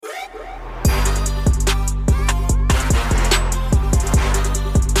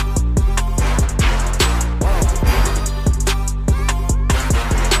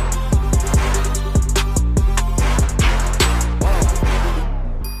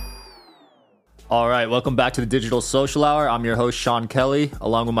All right, welcome back to the Digital Social Hour. I'm your host, Sean Kelly,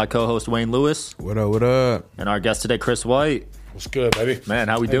 along with my co-host, Wayne Lewis. What up, what up? And our guest today, Chris White. What's good, baby? Man,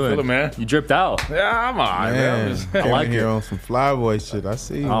 how we doing? Feeling, man? You dripped out. Yeah, I'm all right, man. I like here it. on some flyboy shit. I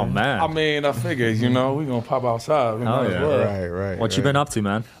see. Oh, man. I mean, I figured, we gonna pop outside. We might as yeah. well. Right. What you been up to,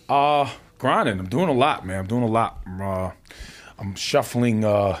 man? Grinding. I'm doing a lot, man. I'm doing a lot. I'm shuffling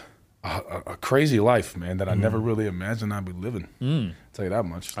a crazy life, man, that I never really imagined I'd be living. I'll tell you that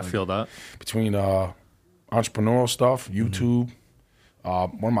much. I feel that. Between entrepreneurial stuff, YouTube,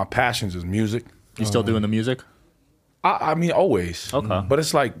 one of my passions is music. You still doing the music? I mean, always. Okay. But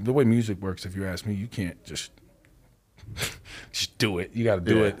it's like the way music works, if you ask me, you can't just do it. You got to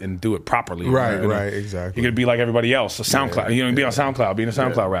do it and do it properly. Right, exactly. You're going to be like everybody else, a SoundCloud. You know, be on SoundCloud, being a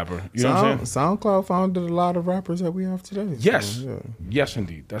SoundCloud rapper. You know what I'm saying? SoundCloud founded a lot of rappers that we have today. Yes. So, Yes,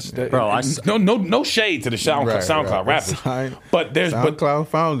 indeed. That's that. Bro, no shade to the SoundCloud rappers. But SoundCloud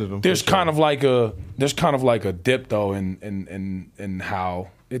founded them. There's kind of like a dip though in how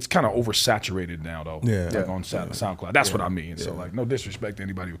it's kind of oversaturated now though. Yeah. Like on SoundCloud. That's what I mean. So like no disrespect to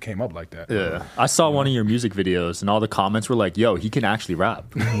anybody who came up like that. Yeah. I saw one of your music videos, and all the comments were like, yo, he can actually rap.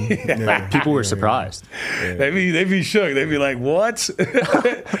 Like, people were surprised. Yeah. They be shook. They be like, what?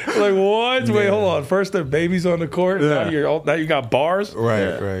 Like what? Wait, hold on. First the baby's on the court. Now you got bars.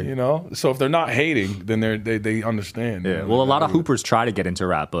 Right. You know. So if they're not hating, then they understand. Yeah. Well, a lot of hoopers try to get into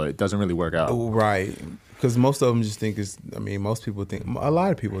rap, but it doesn't really work out. Right. Because most of them just think most people think, a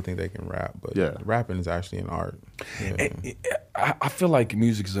lot of people think they can rap, but rapping is actually an art. Yeah. I feel like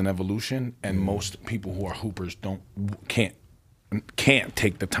music is an evolution, and most people who are hoopers can't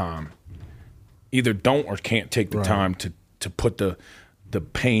take the time, either don't or can't take the time to put the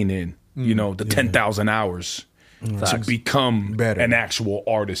pain in, the 10,000 hours to become an actual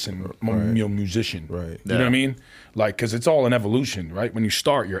artist and musician. Right. You know what I mean? Like, because it's all an evolution, right? When you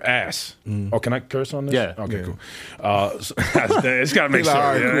start, your ass. Oh, can I curse on this? Yeah. Okay, cool. It's got to make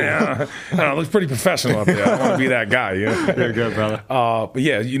sure. It looks pretty professional up there. I want to be that guy. You're good, brother. But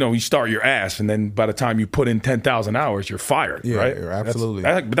yeah, you start your ass, and then by the time you put in 10,000 hours, you're fired, right? Absolutely.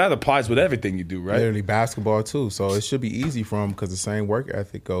 But that applies with everything you do, right? Literally basketball too. So it should be easy for them because the same work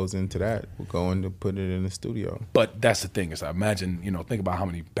ethic goes into that. We're going to put it in the studio. But that's the thing is, I imagine, think about how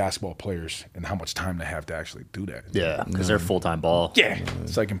many basketball players and how much time they have to actually do that. Yeah, because they're full-time ball. Yeah,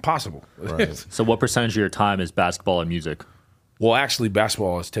 it's like impossible. Right. So what percentage of your time is basketball and music? Well, actually,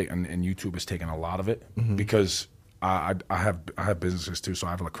 basketball is taken, and YouTube has taken a lot of it because I have businesses too. So I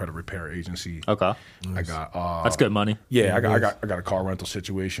have a credit repair agency. Okay, I got that's good money. Yeah, I got a car rental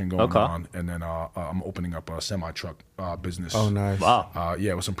situation going on, and then I'm opening up a semi-truck business. Oh, nice. Wow.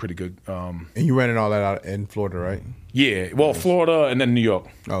 Yeah, with some pretty good. And you rented all that out in Florida, right? Yeah, well, Florida and then New York.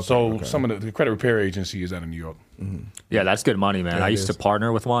 Okay. Some of the credit repair agency is out of New York. Mm-hmm. Yeah, that's good money, man. Yeah, I used to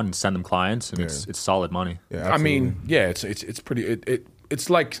partner with one and send them clients, and it's solid money. Yeah, I mean, yeah, it's pretty. It's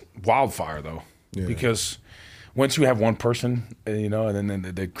like wildfire though, because once you have one person, and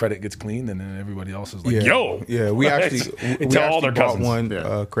then the credit gets cleaned, and then everybody else is like, "Yo, yeah." We actually all their bought cousins. one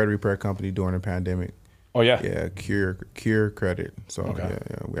credit repair company during the pandemic. Oh yeah, yeah, Cure Credit. So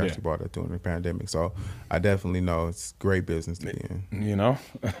we actually bought it during the pandemic. So I definitely know it's great business to be in.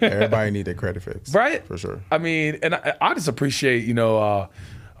 Everybody need their credit fixed, right? For sure. I mean, and I just appreciate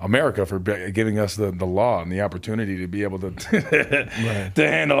America for giving us the law and the opportunity to be able to to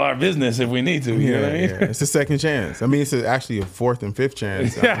handle our business if we need to. You know what I mean? Yeah. It's a second chance. I mean, it's actually a fourth and fifth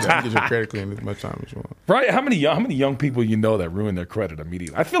chance. You get your credit cleared as much time as you want. Right? How many young people that ruin their credit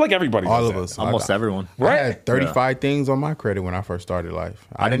immediately? I feel like everybody. All does of that. us. Almost everyone. Right? I had 35 things on my credit when I first started life.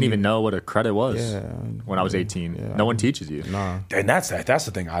 I didn't even know what a credit was when I was 18. Yeah. No one teaches you. Nah. And that's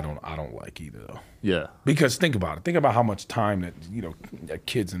the thing I don't like either though. Yeah. Because think about it. Think about how much time that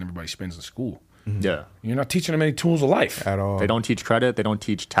kids and everybody spends in school. Yeah. You're not teaching them any tools of life At all. They don't teach credit. They don't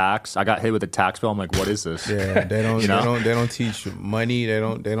teach tax. I got hit with a tax bill. I'm like, what is this? Yeah, they don't. They don't teach money. They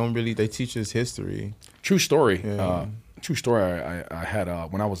don't really. They teach us history. True story. Yeah. True story. I had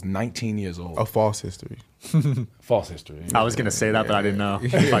when I was 19 years old. A false history. False history. I was gonna say that, but I didn't know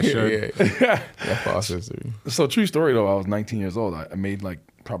if I should. Yeah, false history. So true story though. I was 19 years old. I made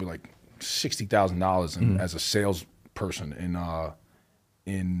probably $60,000 as a salesperson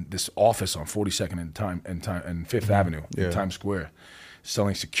in this office on 42nd and Fifth Avenue in Times Square,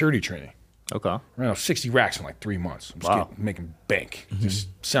 selling security training. Okay. Ran out 60 racks in like 3 months. I'm just making bank, just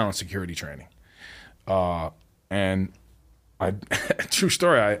selling security training. And true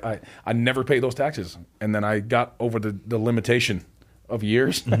story, I never paid those taxes. And then I got over the limitation of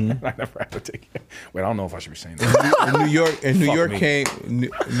years. I never had to take it. Wait, I don't know if I should be saying that.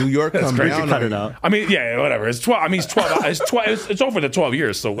 New York comes down cut on it out. I mean, yeah, whatever. It's 12. I mean, it's 12. It's over the 12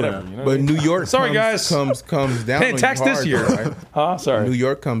 years, so whatever. You know? But New York guys. comes down Paying on tax you hard, this year. though, right? Huh? Sorry. New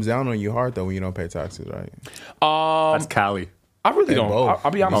York comes down on you hard, though, when you don't pay taxes, right? That's Cali. I really don't. Both. I'll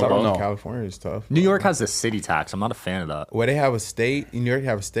be honest, I don't know. California is tough. New York has a city tax. I'm not a fan of that. Well, they have a state. In New York,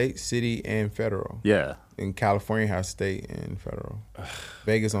 have a state, city, and federal. Yeah. And California has state and federal.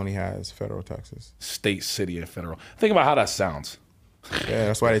 Vegas only has federal taxes. State, city, and federal. Think about how that sounds. Yeah,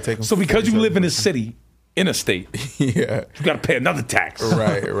 that's why they take them. So because you live in a city, in a state, yeah, you got to pay another tax.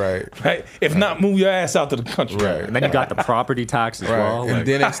 Right. If not, move your ass out to the country. Right. And then you got the property tax as well. And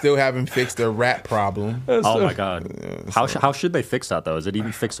then they still haven't fixed their rat problem. Oh my God. How should they fix that though? Is it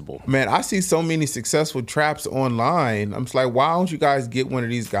even fixable? Man, I see so many successful traps online. I'm just like, why don't you guys get one of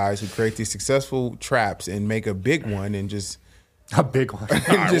these guys who create these successful traps and make a big one and just a big one.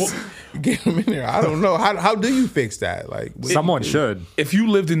 Just get them in there. I don't know. How do you fix that? Like someone should. If you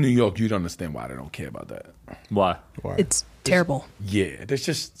lived in New York, you'd understand why they don't care about that. Why? It's terrible. Yeah, there's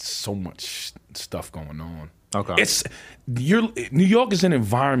just so much stuff going on. Okay. New York is an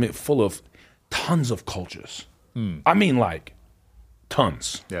environment full of tons of cultures. I mean, like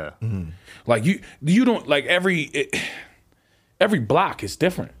tons. Yeah. Like you don't like every block is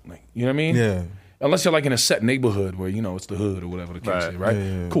different. Like, you know what I mean? Yeah. Unless you're like in a set neighborhood where, you know, it's the hood or whatever the case is, right?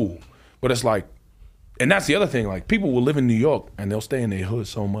 Yeah. Cool. But it's like, and that's the other thing, like people will live in New York and they'll stay in their hood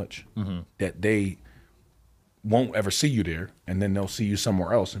so much that they won't ever see you there, and then they'll see you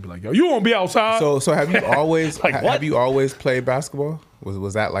somewhere else and be like, yo, you won't be outside. So have you always Like, have you always played basketball?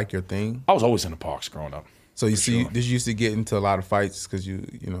 Was that like your thing? I was always in the parks growing up. So did you used to get into a lot of fights because you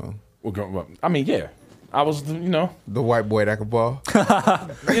know I mean, yeah. I was, you know. the white boy that could ball?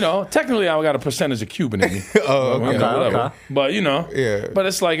 You know, technically I got a percentage of Cuban in me. Okay. You know, whatever. Okay. But, you know. Yeah. But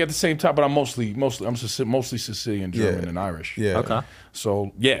it's like at the same time, but I'm mostly Sicilian, German, Yeah. and Irish. Yeah. Okay.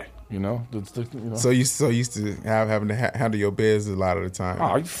 So, yeah, you know. You know. So you used to having to handle your biz a lot of the time.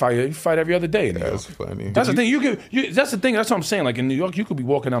 Oh, you fight every other day in New York. That's funny. That's the thing. That's the thing. That's what I'm saying. Like in New York, you could be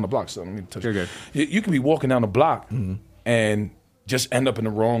walking down the block. So let me touch. You're good. You could be walking down the block and just end up in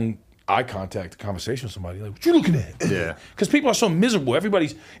the wrong eye contact conversation with somebody. Like, what you looking at? Yeah. Because people are so miserable.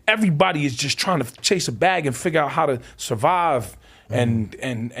 Everybody is just trying to chase a bag and figure out how to survive and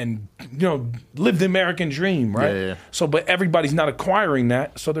you know, live the American dream, right? Yeah. So, but everybody's not acquiring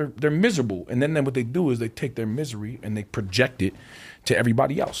that, so they're miserable. And then what they do is they take their misery and they project it to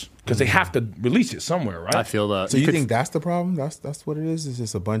everybody else because they have to release it somewhere, right? I feel that. So you think that's the problem? That's what it is? It's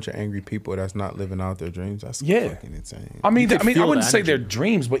just a bunch of angry people that's not living out their dreams? That's fucking insane. I mean, I feel wouldn't the say energy. their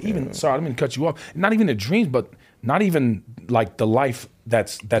dreams, but even sorry, I didn't mean to cut you off. Not even their dreams, but not even like the life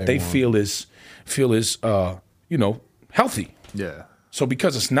that they feel is you know, healthy. Yeah. So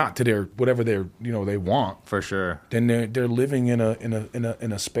because it's not to their whatever they want, For sure. then they're living in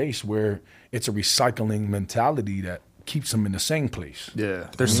a space where it's a recycling mentality that keeps them in the same place. Yeah.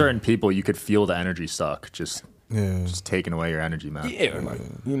 There's certain people you could feel the energy suck. Just taking away your energy, man. Yeah, like,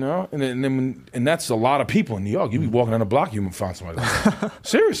 you know, and that's a lot of people in New York. You be walking down the block, you can find somebody like that.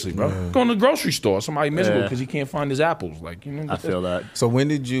 Seriously, bro. Going to the grocery store, somebody miserable because he can't find his apples. Like, you know, I feel that. So when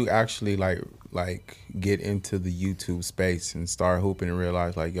did you actually like get into the YouTube space and start hooping and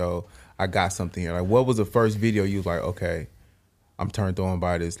realize like, yo, I got something here? Like, what was the first video you was like, okay, I'm turned on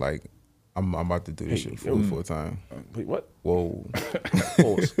by this, like I'm about to do this shit full time. Wait, what? Whoa.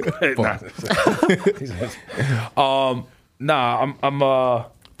 Pause. I'm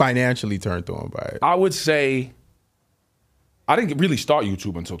Financially turned on by it. I would say I didn't really start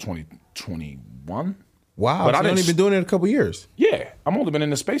YouTube until 2021. Wow. But So I you only didn't been doing it a couple years. Yeah, I'm only been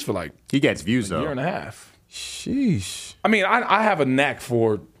in the space for like He gets views a though. year and a half. Sheesh. I mean, I have a knack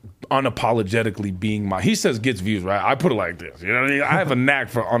for unapologetically being he says gets views, right? I put it like this, you know what I mean? I have a knack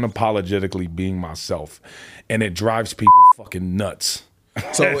for unapologetically being myself, and it drives people fucking nuts.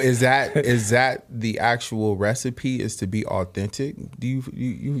 So is that the actual recipe, is to be authentic? Do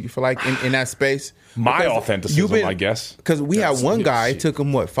you feel like in that space? My Because authenticism, I guess. Because we had one guy, it shit. took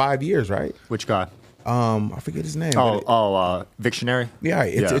him 5 years, right? Which guy? I forget his name. but Victionary?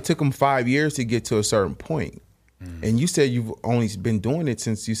 it took him 5 years to get to a certain point. And you said you've only been doing it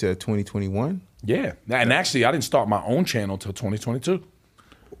since you said 2021? Yeah. And actually, I didn't start my own channel till 2022.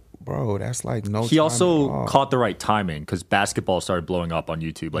 Bro, that's like no He time also at all. caught the right timing because basketball started blowing up on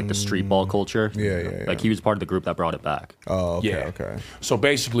YouTube, like the streetball culture. Yeah. Like he was part of the group that brought it back. Oh, okay, Yeah. okay. So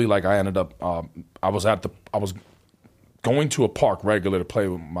basically, like I ended up, I was going to a park regular to play.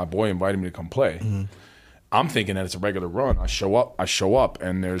 My boy invited me to come play. I'm thinking that it's a regular run. I show up,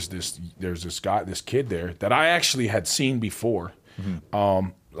 and there's this kid there that I actually had seen before.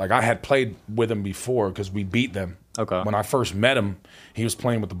 Like I had played with him before because we beat them. Okay. When I first met him, he was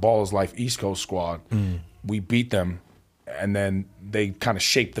playing with the Ball is Life East Coast squad. We beat them, and then they kind of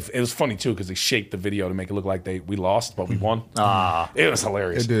shaped the. It was funny too because they shaped the video to make it look like we lost, but we won. It was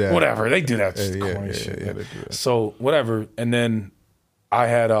hilarious. They do that. Whatever they do that. Yeah, Shit. they do that. So whatever, and then I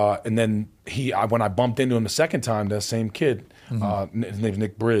had, and then when I bumped into him the second time, that same kid, his name's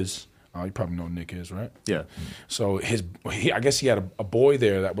Nick Briz. You probably know who Nick is, right? Yeah. So I guess he had a boy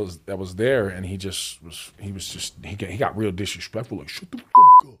there that was there, and he got real disrespectful, like shut the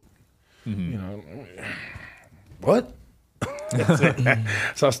fuck up, you know, what?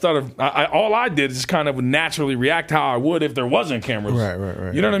 So I started. All I did is just kind of naturally react how I would if there wasn't cameras.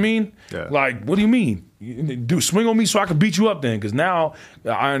 Right. You know what I mean? Yeah. Like, what do you mean? Do swing on me so I can beat you up then? Because now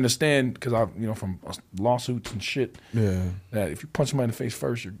I understand because from lawsuits and shit. Yeah. That if you punch somebody in the face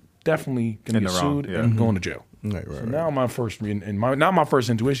first, you're definitely gonna In get the wrong, sued yeah. and going to jail. Right. Now my first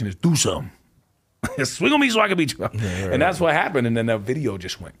intuition is do something. Swing on me so I can beat you up. And that's what happened. And then that video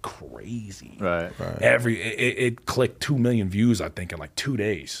just went crazy. Right. It clicked 2 million views, I think, in like 2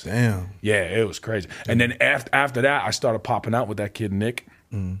 days. Damn. Yeah, it was crazy. And then after that, I started popping out with that kid Nick.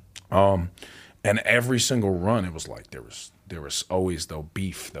 And every single run, it was like there was always though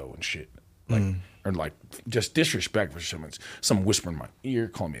beef though and shit. Like or like just disrespect for someone whispering in my ear,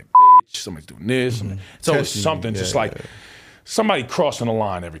 calling me a bitch, somebody's doing this. It's always something just like somebody crossing the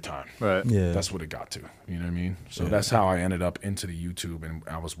line every time. Right. Yeah. That's what it got to. You know what I mean? So that's how I ended up into the YouTube, and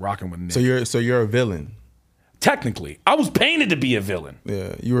I was rocking with Nick. So you're a villain. Technically, I was painted to be a villain.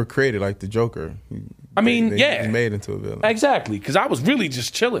 Yeah. You were created like the Joker. I mean, They made into a villain. Exactly, because I was really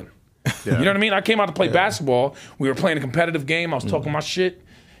just chilling. You know what I mean? I came out to play basketball. We were playing a competitive game. I was talking my shit.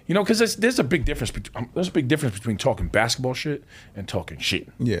 You know, because there's a big difference. There's a big difference between talking basketball shit and talking shit.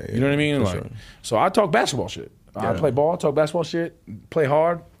 Yeah. You know what I mean? Like, sure. So I talk basketball shit. I play ball, talk basketball shit, play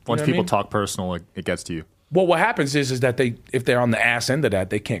hard. Once people talk personal, it gets to you. Well, what happens is that if they're on the ass end of that,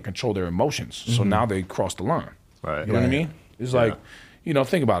 they can't control their emotions. So now they cross the line. Right. You know what I mean? It's like,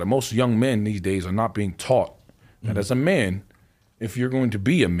 think about it. Most young men these days are not being taught that as a man, if you're going to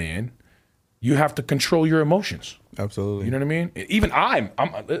be a man, you have to control your emotions. Absolutely. You know what I mean? Even I'm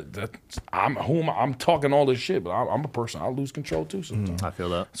talking all this shit, but I'm a person. I lose control too sometimes. I feel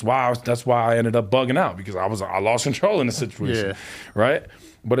that. That's why I ended up bugging out because I lost control in the situation. Right?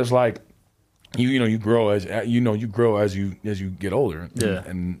 But it's like you grow as you get older. Yeah.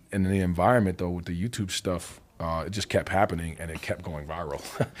 And in the environment though with the YouTube stuff, it just kept happening and it kept going viral.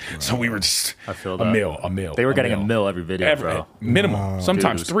 So we were just I feel a that. mil. They were getting a mil every video, bro. Minimum,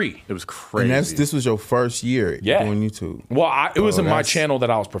 sometimes 3. It was crazy. And this was your first year doing YouTube. Well, it was in my channel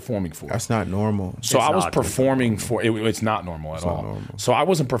that I was performing for. That's not normal. So I was performing for it's not normal at all. Normal. So I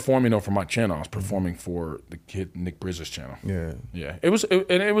wasn't performing though for my channel. I was performing for the kid Nick Briz's channel. Yeah. It was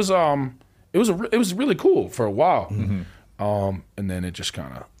really cool for a while. And then it just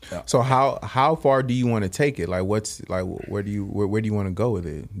kind of. So how far do you want to take it? Like where do you want to go with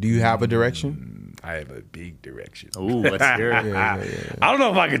it? Do you have a direction? I have a big direction. Ooh, let's hear it. Yeah. I don't know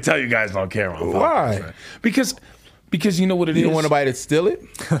if I can tell you guys on camera. Why? Because you know what it is. You don't want nobody to steal it?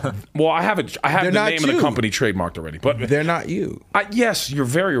 Well, I have the name of the you. company trademarked already, but They're not you. yes, you're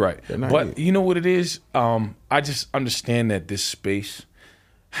very right. not But you know what it is? I just understand that this space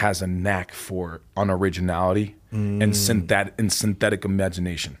has a knack for unoriginality and synthetic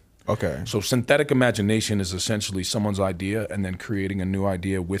imagination. Okay. So synthetic imagination is essentially someone's idea and then creating a new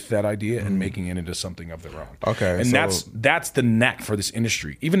idea with that idea and making it into something of their own. Okay, And so- that's the knack for this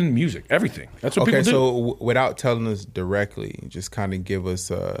industry, even in music, everything. That's what people do. So without telling us directly, just kind of give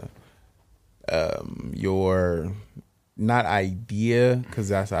us your not idea, because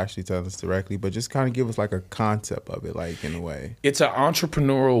that's actually telling us directly, but just kind of give us like a concept of it, like in a way. It's an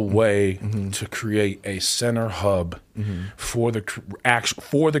entrepreneurial way to create a center hub for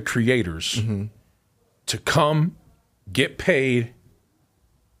the creators to come, get paid,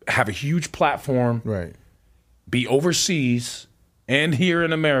 have a huge platform, Right. be overseas and here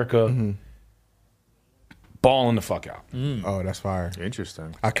in America, balling the fuck out. Oh, that's fire.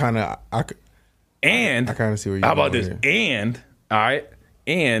 Interesting. And I kinda see where you're how about going this? here.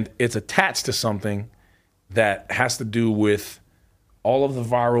 And it's attached to something that has to do with all of the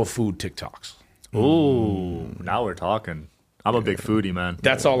viral food TikToks. Ooh, now we're talking. I'm a big foodie, man.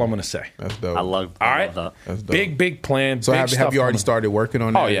 That's all I'm gonna say. That's dope. I love All that. That's dope. Big plan. So big have stuff you already coming. started working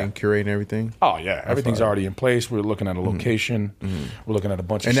on that yeah. and curating everything? Oh yeah, everything's already in place. We're looking at a location. We're looking at a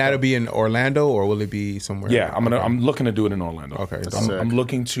bunch of And stuff. that'll be in Orlando, or will it be somewhere? Yeah, I'm looking to do it in Orlando. Okay, I'm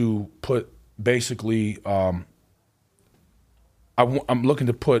looking to put basically. I'm looking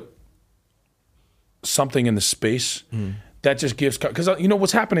to put something in the space that just gives, because you know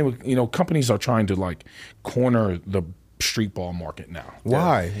what's happening with, you know, companies are trying to like corner the street ball market now.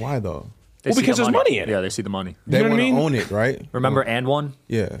 Why? Why though? Well, because there's money in it. Yeah, they see the money. They know what want I to mean? own it, right? Remember And One?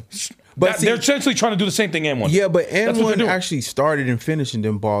 Yeah. But They're essentially trying to do the same thing and one. yeah, but That's what And1 they're actually started and finished, and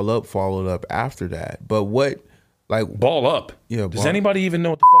then Ball Up followed up after that. But what, like, Ball Up. Yeah, Does Ball- anybody even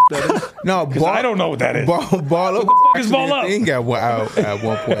know what the fuck that is? no, Because I don't know what that is. Ball Up. What the fuck is actually Ball a Up? thing at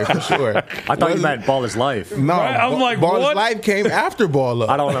one point for sure. I thought you meant Ball is Life. No, Right? I'm like, Ball what? is Life came after Ball Up.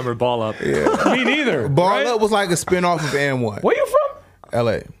 I don't remember Ball Up. Me neither. Ball right? Up was like a spinoff of And1. Where you from?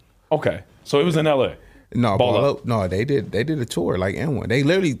 L.A. Okay, so it was in L.A. No, Ball Ball Up. Up. No, they did a tour like And1. They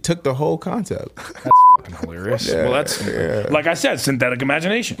literally took the whole concept. That's fucking hilarious. Yeah, Well, that's like I said, synthetic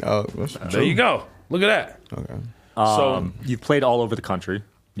imagination. Oh, that's There you go. Look at that. Okay. So You've played all over the country.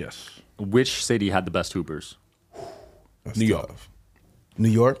 yes, Which city had the best hoopers? That's New York. tough. New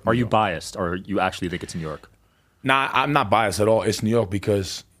York? Are you biased, or you actually think it's New York? nah, I'm not biased at all. It's New York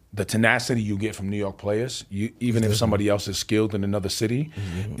because the tenacity you get from New York players, even if somebody else is skilled in another city,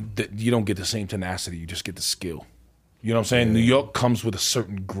 you don't get the same tenacity. You just get the skill. You know what I'm saying? New York comes with a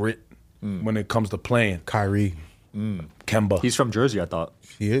certain grit when it comes to playing. Kyrie. Kemba. He's from Jersey, I thought.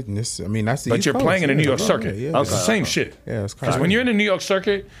 He is. I mean, that's the But East you're Coast. playing in the New Yeah, York bro. circuit. Yeah, It's the same shit. Yeah, it's Because crazy. when you're in the New York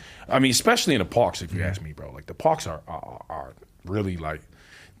circuit, I mean, especially in the parks, if you ask me, bro, like the parks are really like,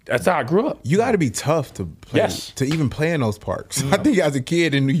 that's how I grew up. You got to be tough to play, Yes. to even play in those parks. I think as a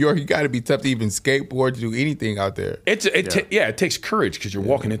kid in New York, you got to be tough to even skateboard, to do anything out there. It takes courage because you're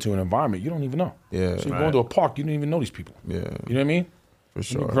walking into an environment you don't even know. Yeah. So you're going to a park, you don't even know these people. Yeah. You know what I mean? For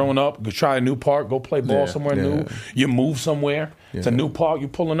sure. You're growing up, go try a new park, go play ball somewhere new. You move somewhere. It's a new park. You're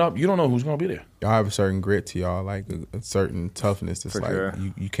pulling up. You don't know who's going to be there. Y'all have a certain grit to y'all, like a certain toughness. It's For like sure.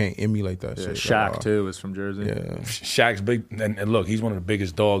 you can't emulate that shit. at Shaq all. too is from Jersey. Yeah, Shaq's big, and look, he's one of the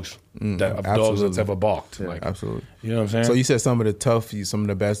biggest dogs dogs absolutely. that's ever balked. Like, absolutely. you know what I'm saying? So you said some of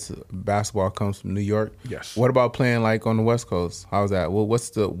the best basketball comes from New York. Yes. What about playing like on the West Coast? How's that? Well, what's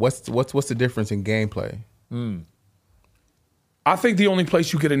the difference in gameplay? I think the only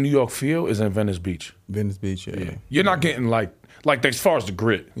place you get a New York feel is in Venice Beach. Venice Beach, yeah. You're not getting like as far as the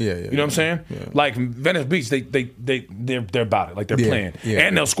grit. Yeah, You know what I'm saying? yeah. Like Venice Beach, they're about it. Like they're Yeah, playing, yeah.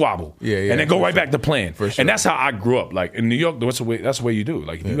 and they'll squabble, Yeah, and then go for right sure. back to playing. For sure. And that's how I grew up. Like in New York, that's the way you do.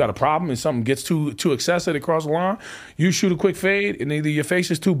 Like if you got a problem and something gets too excessive across the line, you shoot a quick fade, and either your face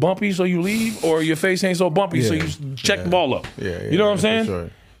is too bumpy, so you leave, or your face ain't so bumpy, so Yeah. you check the ball up. Yeah, you know what I'm for saying? sure.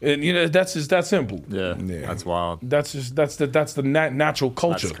 And you know that's just that simple. Yeah, Yeah. that's wild. That's the natural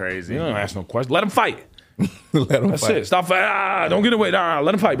culture. That's crazy. You don't ask no questions. Let them fight. Let them That's fight. it. Stop. Don't get away. Nah,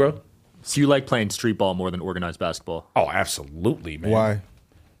 let them fight, bro. So you like playing street ball more than organized basketball? Oh, absolutely, man. Why?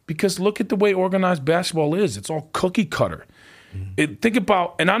 Because look at the way organized basketball is. It's all cookie cutter. Think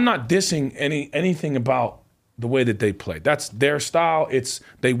about, and I'm not dissing anything about the way that they play. That's their style.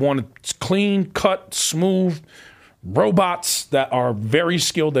 They want it clean, cut, smooth robots that are very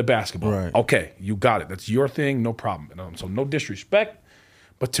skilled at basketball. Right. Okay, you got it. That's your thing, no problem. So no disrespect,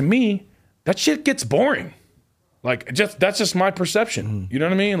 but to me, that shit gets boring. Like that's just my perception. You know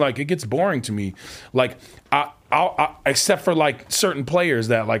what I mean? Like it gets boring to me. Like I except for like certain players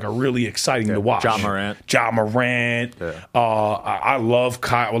that like are really exciting to watch. Ja Morant. Yeah. I love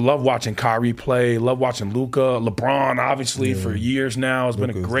watching Kyrie play. Love watching Luka. LeBron, obviously, for years now has been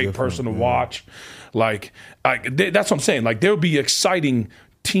a Luka's great different, person to watch. Like that's what I'm saying. Like there'll be exciting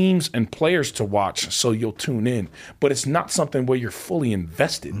teams and players to watch, so you'll tune in. But it's not something where you're fully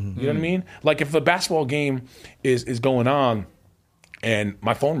invested. You know what I mean? Like if a basketball game is going on and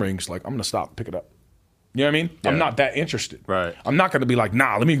my phone rings, like I'm gonna stop and pick it up. You know what I mean? I'm not that interested. Right. I'm not gonna be like,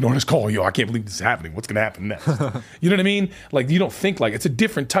 nah, let me ignore this call. Yo, I can't believe this is happening. What's gonna happen next? You know what I mean? Like you don't think like it's a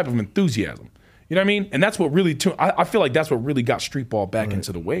different type of enthusiasm. You know what I mean? And that's what really I feel like that's what really got street ball back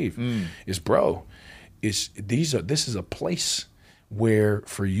into the wave. This is a place where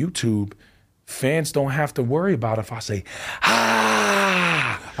for YouTube, fans don't have to worry about if I say,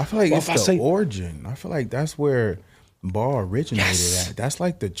 I feel like Well, it's if I the say- origin. I feel like that's where ball originated at. That's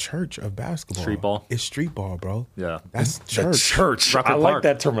like the church of basketball. Street ball? It's street ball, bro. Yeah. That's the church. church. Rucker I like Park.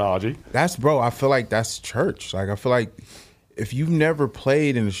 that terminology. That's bro. I feel like that's church. Like I feel like if you've never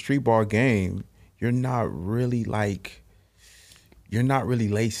played in a street ball game, you're not really laced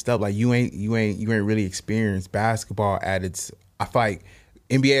up. Like you ain't really experienced basketball at its. I feel like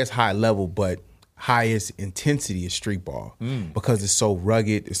NBA is high level, but highest intensity is street ball because it's so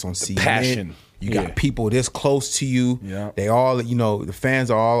rugged. It's on cement. passion. You got people this close to you. Yeah. They all, the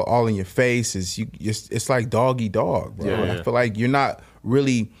fans are all in your face. It's like dog eat dog, bro. Yeah, yeah. I feel like you're not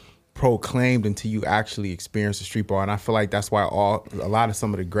really proclaimed until you actually experience the street ball, and I feel like that's why a lot of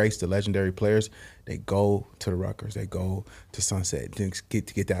some of the greats, the legendary players, they go to the Rutgers, they go to Sunset, then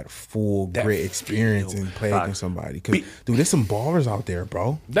get that full grit experience and play against somebody. Because, dude, there's some ballers out there,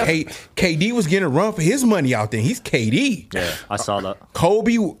 bro. KD was getting a run for his money out there. He's KD. Yeah, I saw that.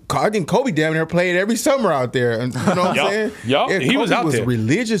 I think Kobe damn near played every summer out there. And, you know what I'm saying? Yeah, he was out there.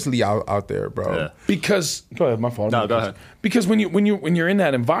 Religiously out there, bro. Yeah. Because go ahead, my fault. No, go ahead. Because when you're in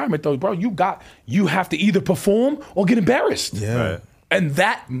that environment though, bro, you have to either perform or get embarrassed. Yeah. Right. And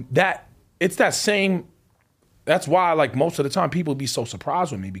that it's that same. That's why, like, most of the time people be so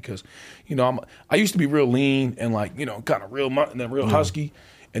surprised with me because, you know, I used to be real lean and, like, you know, kind of real and then real husky,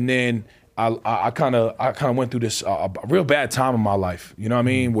 and then I kind of went through this a real bad time in my life. You know what I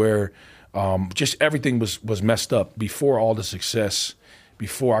mean? Where just everything was messed up before all the success,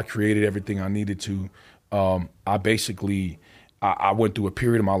 before I created everything I needed to. I basically I went through a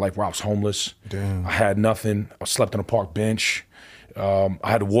period of my life where I was homeless. Damn. I had nothing. I slept on a park bench. I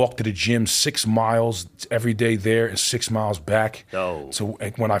had to walk to the gym 6 miles every day there and 6 miles back. So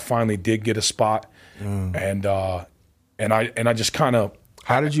when I finally did get a spot, and I just kind of.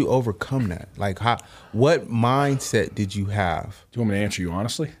 How did you overcome that? Like, what mindset did you have? Do you want me to answer you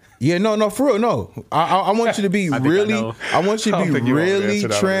honestly? Yeah, no, for real, no. I want you to be really. I want you to be really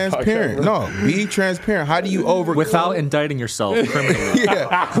transparent. No, be transparent. How do you overcome without indicting yourself criminally?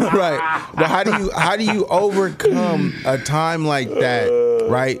 Yeah, right. But how do you overcome a time like that,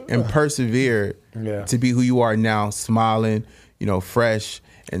 right, and persevere to be who you are now, smiling, you know, fresh,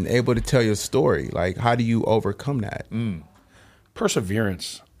 and able to tell your story? Like, how do you overcome that?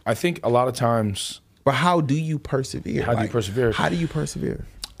 Perseverance. I think a lot of times. But how do you persevere? How do you persevere? How do you persevere?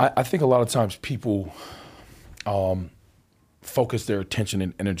 I think a lot of times people focus their attention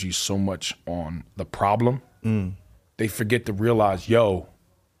and energy so much on the problem, they forget to realize,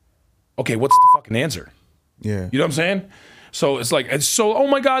 okay, what's the fucking answer? Yeah. You know what I'm saying? So it's like, oh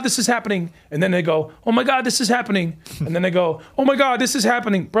my God, this is happening. And then they go, oh my God, this is happening. And then they go, oh my God, this is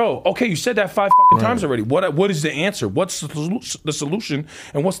happening. Bro, okay, you said that 5 fucking times already. What is the answer? What's the solution?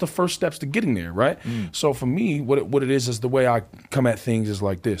 And what's the first steps to getting there, right? So for me, what it is the way I come at things is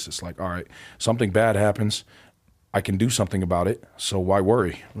like this. It's like, all right, something bad happens. I can do something about it. So why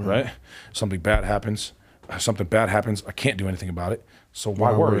worry, right? Something bad happens. I can't do anything about it. So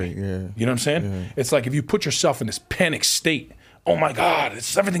why worry? Yeah. You know what I'm saying? Yeah. It's like if you put yourself in this panic state, oh my God,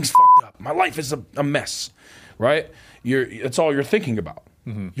 everything's fucked up. My life is a mess, right? It's all you're thinking about.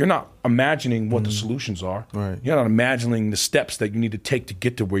 You're not imagining what the solutions are. Right. You're not imagining the steps that you need to take to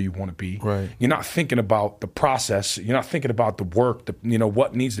get to where you want to be. Right. You're not thinking about the process. You're not thinking about the work,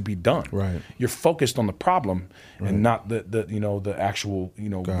 what needs to be done. Right. You're focused on the problem and not the actual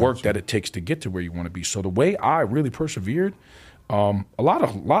work that it takes to get to where you want to be. So the way I really persevered, a lot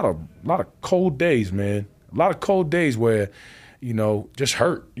of cold days, man. A lot of cold days where, just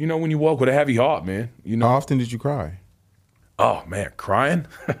hurt. When you walk with a heavy heart, man. How often did you cry? Oh man, crying?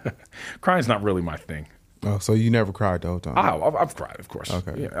 Crying's not really my thing. Oh, so you never cried the whole time? I've cried, of course.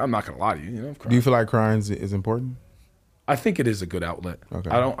 Okay. Yeah, I'm not gonna lie to you. I've cried. Do you feel like crying is important? I think it is a good outlet.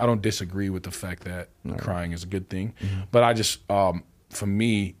 Okay. I don't disagree with the fact that crying is a good thing, but I just for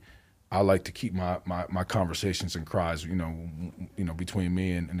me, I like to keep my conversations and cries, between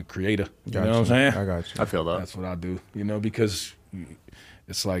me and the creator. You know what I'm saying? I got you. I feel that. That's what I do. Because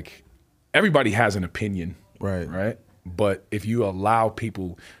it's like everybody has an opinion, right? But if you allow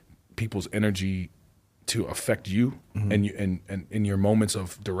people's energy to affect you and in your moments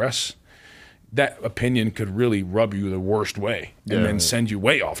of duress, that opinion could really rub you the worst way and then send you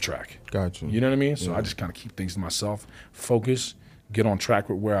way off track. Gotcha. You know what I mean? So I just kind of keep things to myself, focus, get on track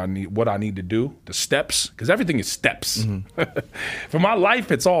with what I need to do, the steps, because everything is steps. For my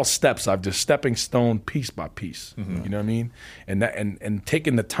life, it's all steps. I'm just stepping stone piece by piece. You know what I mean? And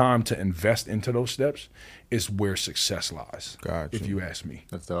taking the time to invest into those steps is where success lies. Gotcha. If you ask me.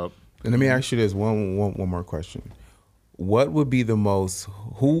 That's dope. And let me ask you this one more question. What would be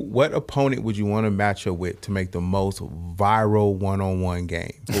what opponent would you want to match up with to make the most viral one-on-one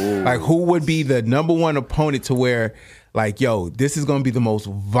game? Like, who would be the number one opponent to where, like, this is going to be the most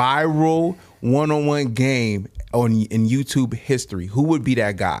viral one-on-one game in YouTube history? Who would be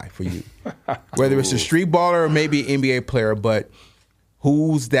that guy for you? Whether it's a street baller or maybe an NBA player, but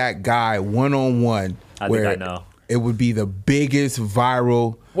who's that guy one-on-one? I think I know. It would be the biggest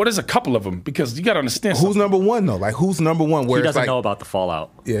viral. Well, there's a couple of them because you got to understand who's number one though. Like, who's number one? Where he doesn't know about the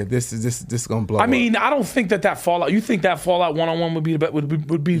fallout. Yeah, this is gonna blow. I mean, I don't think that fallout. You think that fallout one-on-one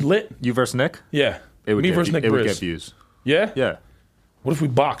would be lit? You versus Nick? Yeah, it would. Me versus Nick. It would get views. Yeah, yeah. What if we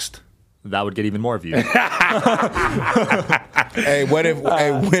boxed? That would get even more views. Hey, what if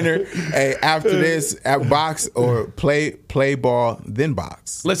a winner? Hey, after this, at box or play ball then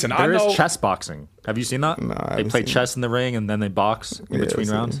box. Listen, There I know. is chess boxing. Have you seen that? No, I They haven't play seen chess in the ring and then they box in between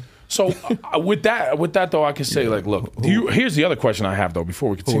I've rounds. seen So with that though, I can say like, look. Here's the other question I have though. Before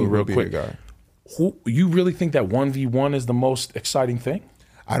we continue, real would be quick, the guy? who you really think that 1v1 is the most exciting thing?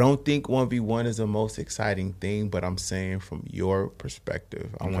 I don't think 1v1 is the most exciting thing, but I'm saying from your perspective,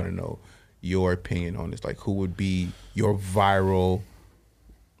 I want to know your opinion on this. Like, who would be your viral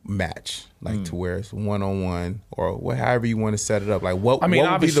match? Like, to where it's one-on-one or however you want to set it up. Like, what would be the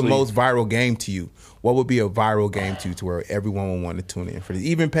obviously- most viral game to you? What would be a viral game to you to where everyone would want to tune in for this,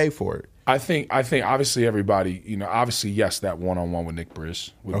 even pay for it? I think obviously everybody, obviously yes, that one-on-one with Nick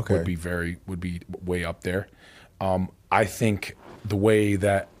Briz would be way up there. I think the way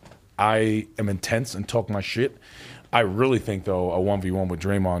that I am intense and talk my shit, I really think though a 1v1 with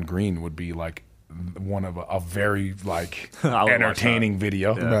Draymond Green would be like one of a very like I would watch entertaining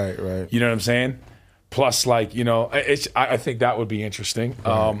video. Right. You know what I'm saying? Plus, like, I think that would be interesting.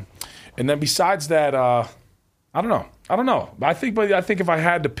 And then besides that, I don't know. I think if I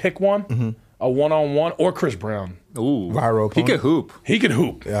had to pick one, a one-on-one or Chris Brown. Ooh, Viral he opponent? could hoop. He can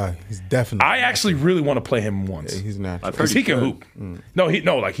hoop. Yeah, he's definitely. I actually really want to play him once. He's natural. I've heard Because he can could. hoop.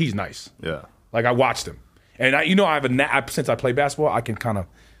 No, like he's nice. Yeah. Like I watched him, and I have since I play basketball, I can kind of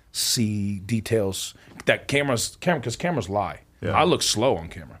see details that cameras lie. Yeah. I look slow on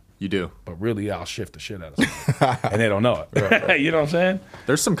camera, You do. but really I'll shift the shit out of them, and they don't know it. You know what I'm saying?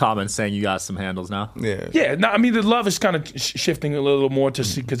 There's some comments saying you got some handles now. Yeah. Yeah, no, I mean the love is kind of shifting a little more to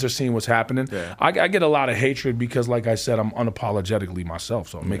see because they're seeing what's happening. Yeah. I get a lot of hatred because, like I said, I'm unapologetically myself,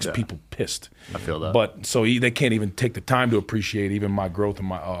 so it makes people pissed. I feel that. But so they can't even take the time to appreciate even my growth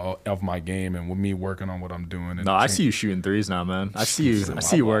and of my game and with me working on what I'm doing. And No, I see you shooting threes now, man. I see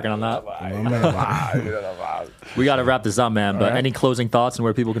you working on that. We got to wrap this up, man. But any closing thoughts on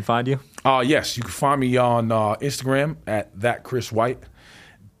where people can find you? Yes, you can find me on Instagram at that Chris White,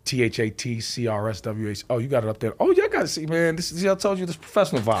 ThatCrsWH. Oh, you got it up there. Oh, yeah, I got to see, man. I told you this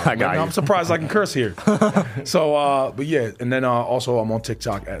professional vibe. I got you. I'm surprised I can curse here. So, but yeah, and then also I'm on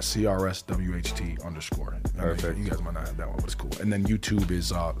TikTok at CRSWHT_. Perfect. You guys might not have that one, but it's cool. And then YouTube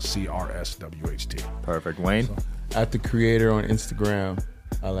is CRSWHT. Perfect. Wayne? At the creator on Instagram,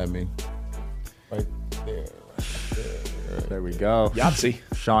 let me. Right there. There we go. Yahtzee.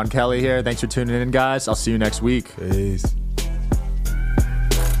 Sean Kelly here. Thanks for tuning in, guys. I'll see you next week. Peace.